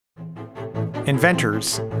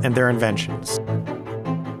inventors and their inventions.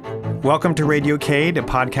 Welcome to Radio Cade, a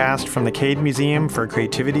podcast from the Cade Museum for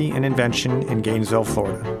Creativity and Invention in Gainesville,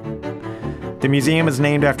 Florida. The museum is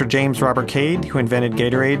named after James Robert Cade, who invented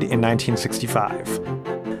Gatorade in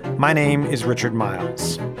 1965. My name is Richard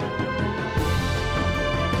Miles.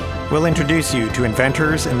 We'll introduce you to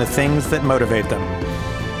inventors and the things that motivate them.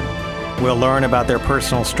 We'll learn about their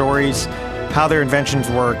personal stories, how their inventions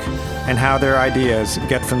work, and how their ideas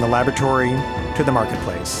get from the laboratory to the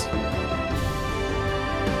marketplace.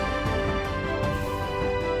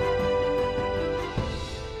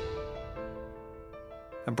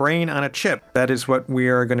 A brain on a chip. That is what we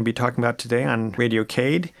are going to be talking about today on Radio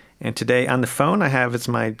Cade. And today on the phone I have as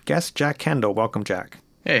my guest Jack Kendall. Welcome, Jack.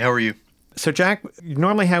 Hey, how are you? So, Jack,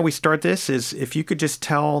 normally how we start this is if you could just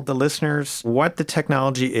tell the listeners what the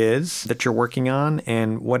technology is that you're working on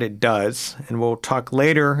and what it does, and we'll talk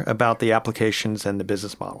later about the applications and the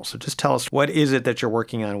business model. So just tell us, what is it that you're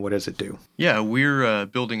working on? What does it do? Yeah, we're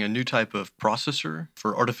building a new type of processor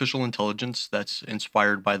for artificial intelligence that's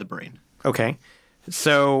inspired by the brain. Okay.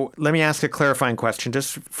 So let me ask a clarifying question,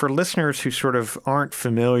 just for listeners who sort of aren't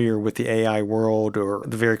familiar with the AI world or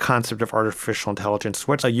the very concept of artificial intelligence.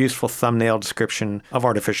 What's a useful thumbnail description of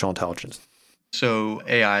artificial intelligence? So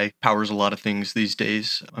AI powers a lot of things these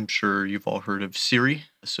days. I'm sure you've all heard of Siri.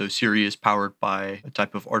 So Siri is powered by a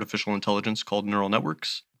type of artificial intelligence called neural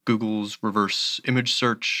networks. Google's reverse image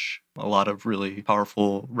search, a lot of really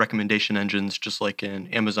powerful recommendation engines, just like in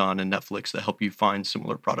Amazon and Netflix, that help you find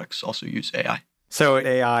similar products also use AI. So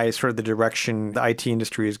AI is sort of the direction the IT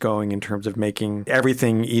industry is going in terms of making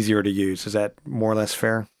everything easier to use. Is that more or less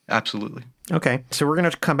fair? Absolutely. Okay. So we're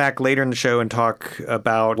going to come back later in the show and talk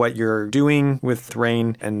about what you're doing with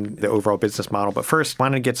Rain and the overall business model. But first, I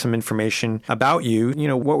wanted to get some information about you. You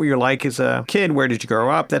know, what were you like as a kid? Where did you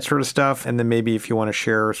grow up? That sort of stuff. And then maybe if you want to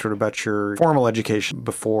share sort of about your formal education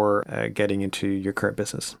before getting into your current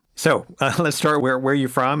business. So let's start where are you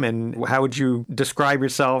from and how would you describe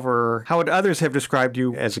yourself or how would others have described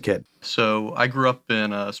you as a kid? So I grew up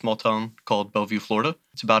in a small town called Bellevue, Florida.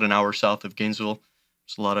 It's about an hour south of Gainesville.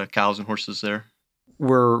 There's a lot of cows and horses there.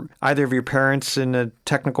 Were either of your parents in a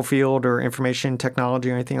technical field or information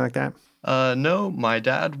technology or anything like that? No, my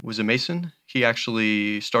dad was a mason. He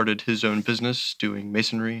actually started his own business doing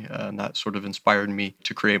masonry, and that sort of inspired me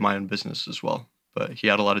to create my own business as well. But he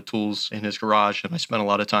had a lot of tools in his garage, and I spent a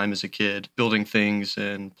lot of time as a kid building things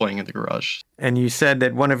and playing in the garage. And you said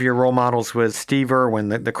that one of your role models was Steve Irwin,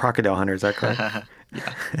 the crocodile hunter. Is that correct?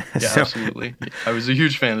 Yeah, absolutely. Yeah, I was a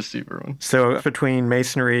huge fan of Steve Irwin. So between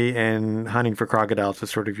masonry and hunting for crocodiles was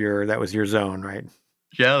sort of that was your zone, right?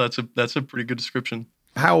 Yeah, that's a pretty good description.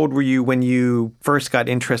 How old were you when you first got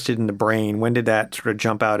interested in the brain? When did that sort of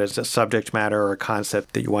jump out as a subject matter or a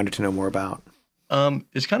concept that you wanted to know more about?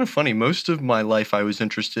 It's kind of funny. Most of my life, I was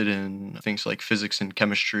interested in things like physics and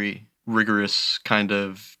chemistry, rigorous kind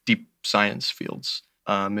of deep science fields.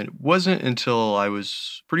 It wasn't until I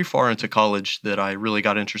was pretty far into college that I really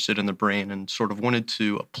got interested in the brain and sort of wanted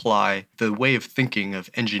to apply the way of thinking of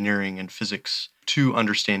engineering and physics to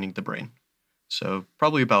understanding the brain. So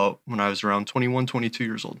probably about when I was around 21, 22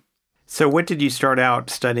 years old. So what did you start out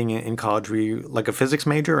studying in college? Were you like a physics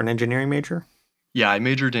major or an engineering major? Yeah, I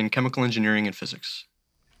majored in chemical engineering and physics.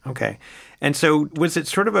 Okay. And so was it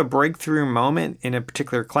sort of a breakthrough moment in a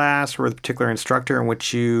particular class or with a particular instructor in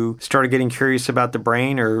which you started getting curious about the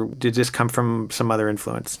brain, or did this come from some other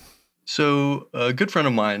influence? So a good friend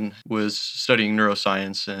of mine was studying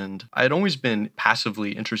neuroscience, and I had always been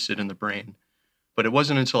passively interested in the brain. But it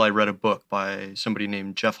wasn't until I read a book by somebody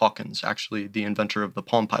named Jeff Hawkins, actually the inventor of the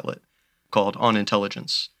Palm Pilot, called On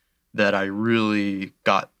Intelligence, that I really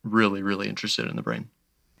got really interested in the brain.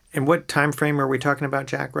 And what time frame are we talking about,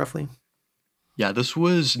 Jack, roughly? Yeah, this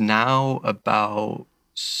was now about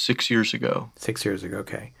 6 years ago. 6 years ago,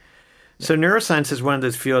 okay. Yeah. So neuroscience is one of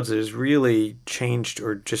those fields that has really changed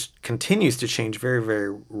or just continues to change very,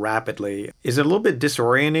 very rapidly. Is it a little bit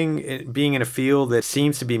disorienting being in a field that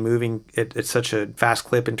seems to be moving at such a fast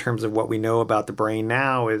clip in terms of what we know about the brain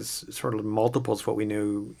now is sort of multiples of what we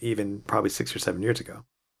knew even probably 6 or 7 years ago?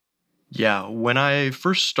 Yeah, when I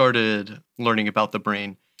first started learning about the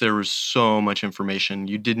brain, there was so much information.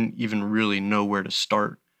 You didn't even really know where to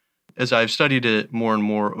start. As I've studied it more and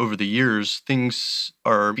more over the years, things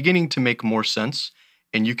are beginning to make more sense,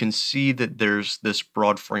 and you can see that there's this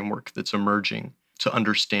broad framework that's emerging to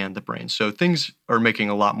understand the brain. So things are making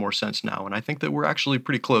a lot more sense now, and I think that we're actually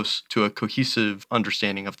pretty close to a cohesive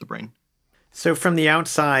understanding of the brain. So from the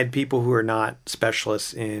outside, people who are not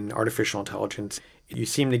specialists in artificial intelligence, you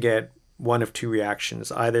seem to get one of two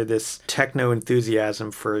reactions. Either this techno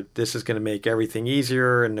enthusiasm for this is going to make everything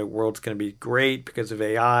easier and the world's going to be great because of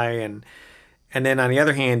AI, and then on the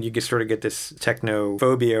other hand, you sort of get this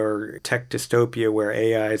technophobia or tech dystopia where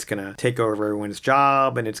AI is going to take over everyone's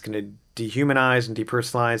job and it's going to dehumanize and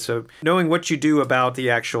depersonalize. So knowing what you do about the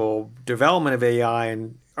actual development of AI,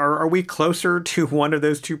 and are we closer to one of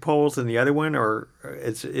those two poles than the other one, or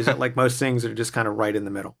is it like most things that are just kind of right in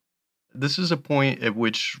the middle? This is a point at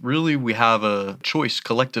which really we have a choice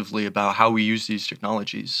collectively about how we use these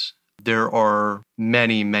technologies. There are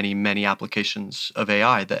many, many, many applications of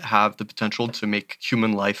AI that have the potential to make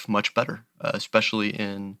human life much better, especially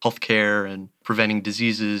in healthcare and preventing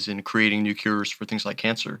diseases and creating new cures for things like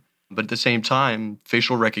cancer. But at the same time,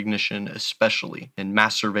 facial recognition, especially and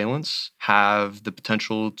mass surveillance, have the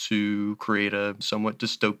potential to create a somewhat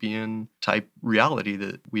dystopian type reality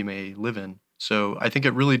that we may live in. So I think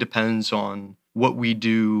it really depends on what we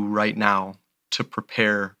do right now to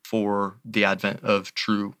prepare for the advent of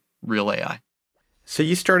true real AI. So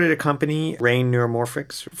you started a company, Rain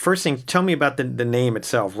Neuromorphics. First thing, tell me about the name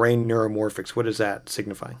itself, Rain Neuromorphics. What does that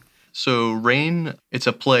signify? So Rain, it's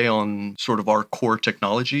a play on sort of our core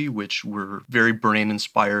technology, which we're very brain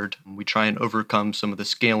inspired. We try and overcome some of the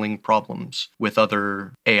scaling problems with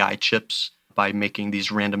other AI chips by making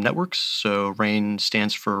these random networks. So RAIN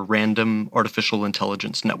stands for Random Artificial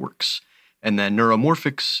Intelligence Networks. And then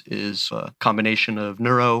neuromorphics is a combination of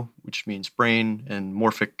neuro, which means brain, and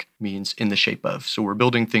morphic means in the shape of. So we're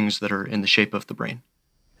building things that are in the shape of the brain.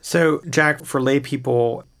 So, Jack, for lay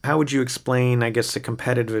people, how would you explain, I guess, the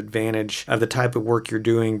competitive advantage of the type of work you're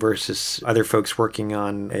doing versus other folks working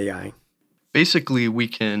on AI? Basically, we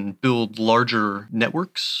can build larger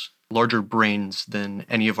networks, larger brains than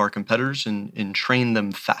any of our competitors and train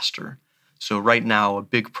them faster. So right now, a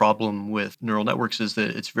big problem with neural networks is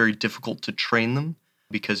that it's very difficult to train them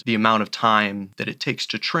because the amount of time that it takes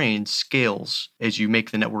to train scales as you make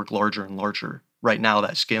the network larger and larger. Right now,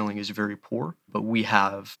 that scaling is very poor, but we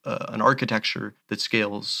have an architecture that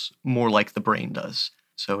scales more like the brain does.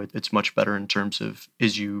 So it's much better in terms of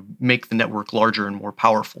as you make the network larger and more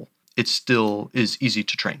powerful, it still is easy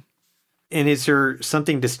to train. And is there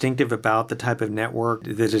something distinctive about the type of network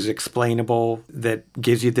that is explainable that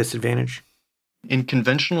gives you this advantage? In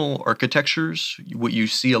conventional architectures, what you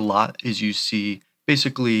see a lot is you see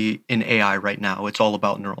basically in AI right now, it's all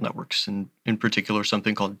about neural networks, and in particular,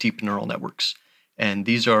 something called deep neural networks. And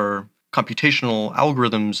these are computational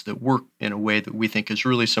algorithms that work in a way that we think is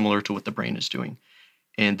really similar to what the brain is doing.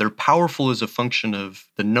 And they're powerful as a function of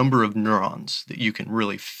the number of neurons that you can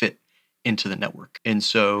really fit into the network. And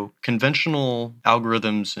so conventional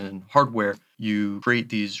algorithms and hardware, you create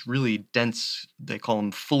these really dense, they call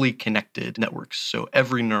them fully connected networks. So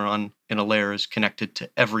every neuron in a layer is connected to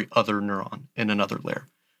every other neuron in another layer.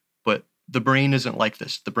 But the brain isn't like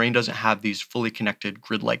this. The brain doesn't have these fully connected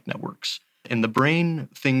grid-like networks. In the brain,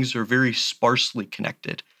 things are very sparsely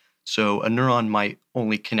connected. So a neuron might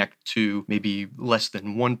only connect to maybe less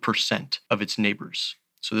than 1% of its neighbors.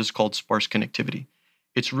 So this is called sparse connectivity.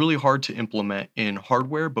 It's really hard to implement in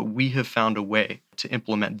hardware, but we have found a way to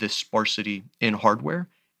implement this sparsity in hardware,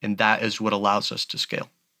 and that is what allows us to scale.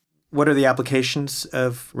 What are the applications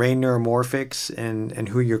of Rain Neuromorphics, and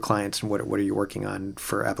who are your clients, and what are you working on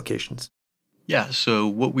for applications? Yeah, so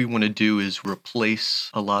what we want to do is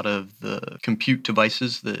replace a lot of the compute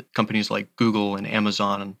devices that companies like Google and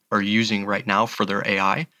Amazon are using right now for their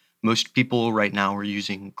AI. Most people right now are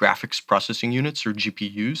using graphics processing units or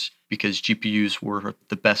GPUs because GPUs were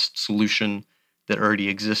the best solution that already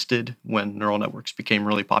existed when neural networks became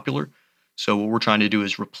really popular. So what we're trying to do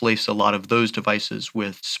is replace a lot of those devices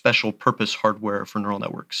with special purpose hardware for neural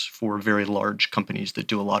networks for very large companies that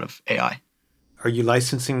do a lot of AI. Are you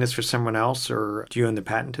licensing this for someone else, or do you own the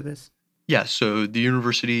patent to this? Yeah, so the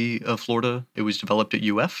University of Florida, it was developed at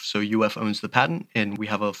UF, so UF owns the patent, and we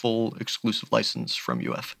have a full exclusive license from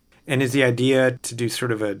UF. And is the idea to do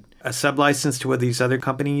sort of a sub-license to these other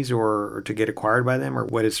companies or to get acquired by them? Or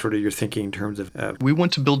what is sort of your thinking in terms of... We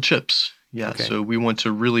want to build chips. Yeah, Okay. So we want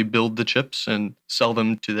to really build the chips and sell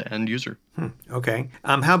them to the end user. Okay.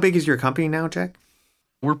 How big is your company now, Jack?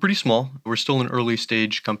 We're pretty small. We're still an early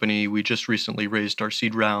stage company. We just recently raised our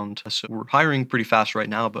seed round. So we're hiring pretty fast right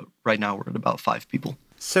now, but right now we're at about 5 people.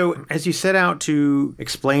 So as you set out to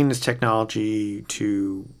explain this technology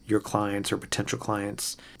to your clients or potential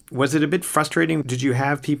clients, was it a bit frustrating? Did you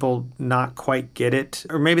have people not quite get it?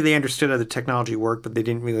 Or maybe they understood how the technology worked, but they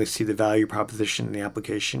didn't really see the value proposition in the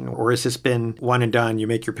application? Or has this been one and done, you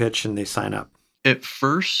make your pitch and they sign up? At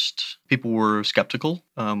first, people were skeptical.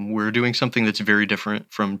 We're doing something that's very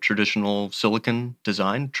different from traditional silicon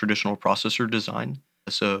design, traditional processor design.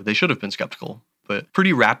 So they should have been skeptical. But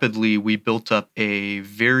pretty rapidly, we built up a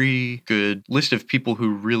very good list of people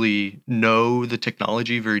who really know the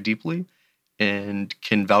technology very deeply and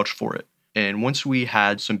can vouch for it. And once we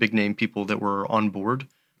had some big name people that were on board,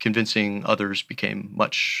 convincing others became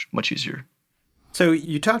much, much easier. So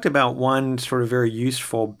you talked about one sort of very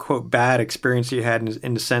useful, quote, bad experience you had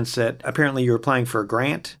in the sense that apparently you were applying for a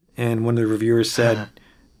grant and one of the reviewers said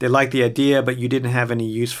they liked the idea, but you didn't have any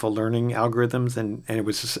useful learning algorithms and it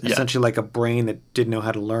was essentially like a brain that didn't know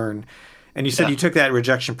how to learn. And you said you took that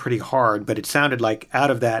rejection pretty hard, but it sounded like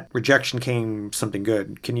out of that rejection came something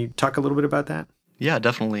good. Can you talk a little bit about that? Yeah,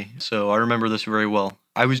 definitely. So I remember this very well.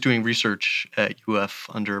 I was doing research at UF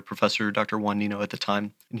under Professor Dr. Juan Nino at the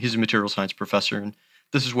time, and he's a material science professor. And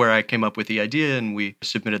this is where I came up with the idea, and we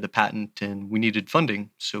submitted the patent, and we needed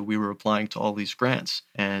funding. So we were applying to all these grants,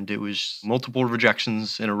 and it was multiple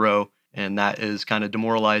rejections in a row, and that is kind of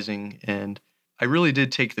demoralizing. And I really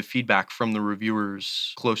did take the feedback from the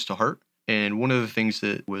reviewers close to heart. And one of the things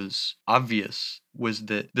that was obvious was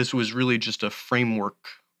that this was really just a framework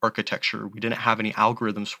architecture. We didn't have any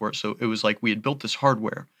algorithms for it. So it was like we had built this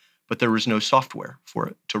hardware, but there was no software for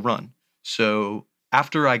it to run. So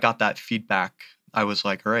after I got that feedback, I was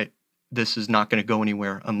like, all right, this is not going to go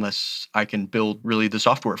anywhere unless I can build really the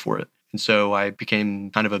software for it. And so I became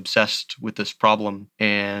kind of obsessed with this problem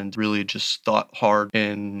and really just thought hard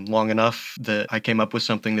and long enough that I came up with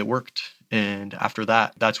something that worked. And after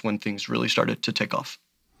that, that's when things really started to take off.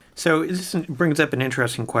 So this brings up an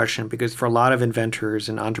interesting question because for a lot of inventors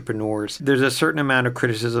and entrepreneurs, there's a certain amount of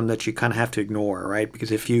criticism that you kind of have to ignore, right?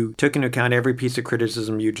 Because if you took into account every piece of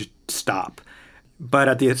criticism, you just stop. But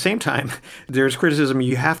at the same time, there's criticism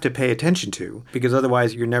you have to pay attention to because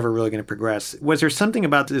otherwise you're never really going to progress. Was there something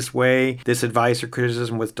about this way this advice or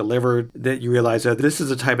criticism was delivered that you realized, oh, this is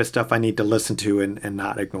the type of stuff I need to listen to and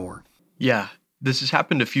not ignore? Yeah, this has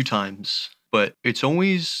happened a few times. But it's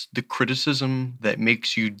always the criticism that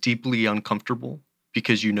makes you deeply uncomfortable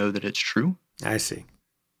because you know that it's true. I see.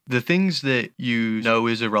 The things that you know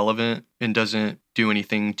is irrelevant and doesn't do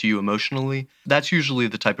anything to you emotionally, that's usually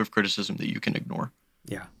the type of criticism that you can ignore.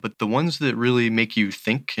 Yeah. But the ones that really make you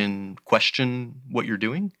think and question what you're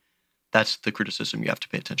doing, that's the criticism you have to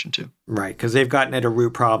pay attention to. Right, because they've gotten at a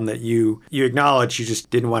root problem that you acknowledge, you just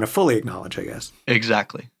didn't want to fully acknowledge, I guess.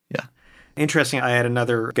 Exactly. Yeah. Interesting. I had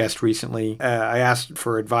another guest recently. I asked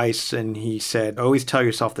for advice, and he said, always tell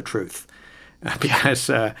yourself the truth. Because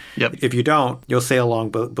if you don't, you'll sail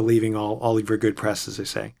along believing all of your good press, as they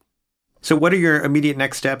say. So what are your immediate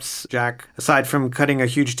next steps, Jack? Aside from cutting a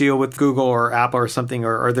huge deal with Google or Apple or something,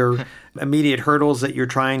 or are there immediate hurdles that you're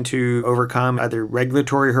trying to overcome, either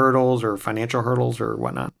regulatory hurdles or financial hurdles or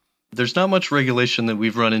whatnot? There's not much regulation that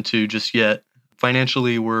we've run into just yet.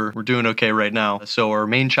 Financially, we're doing okay right now. So our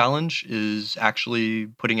main challenge is actually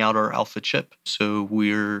putting out our alpha chip. So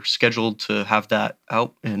we're scheduled to have that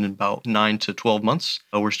out in about 9 to 12 months.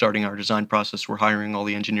 We're starting our design process. We're hiring all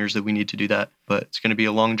the engineers that we need to do that. But it's going to be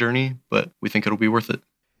a long journey, but we think it'll be worth it.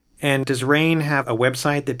 And does Rain have a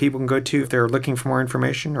website that people can go to if they're looking for more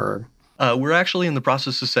information? Or we're actually in the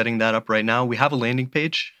process of setting that up right now. We have a landing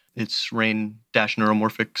page. It's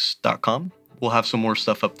rain-neuromorphics.com. We'll have some more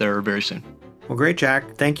stuff up there very soon. Well, great,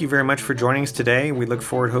 Jack. Thank you very much for joining us today. We look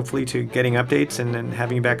forward, hopefully, to getting updates and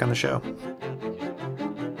having you back on the show.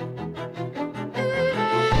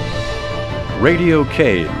 Radio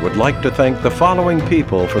Cade would like to thank the following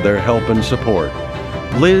people for their help and support.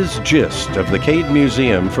 Liz Gist of the Cade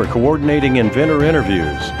Museum for coordinating inventor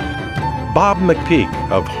interviews. Bob McPeak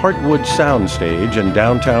of Heartwood Soundstage in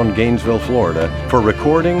downtown Gainesville, Florida for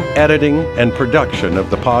recording, editing, and production of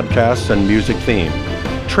the podcasts and music theme.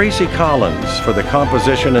 Tracy Collins for the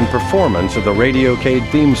composition and performance of the Radio Cade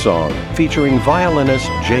theme song featuring violinist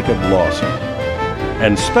Jacob Lawson.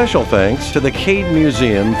 And special thanks to the Cade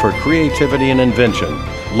Museum for Creativity and Invention,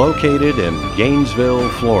 located in Gainesville,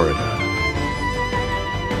 Florida.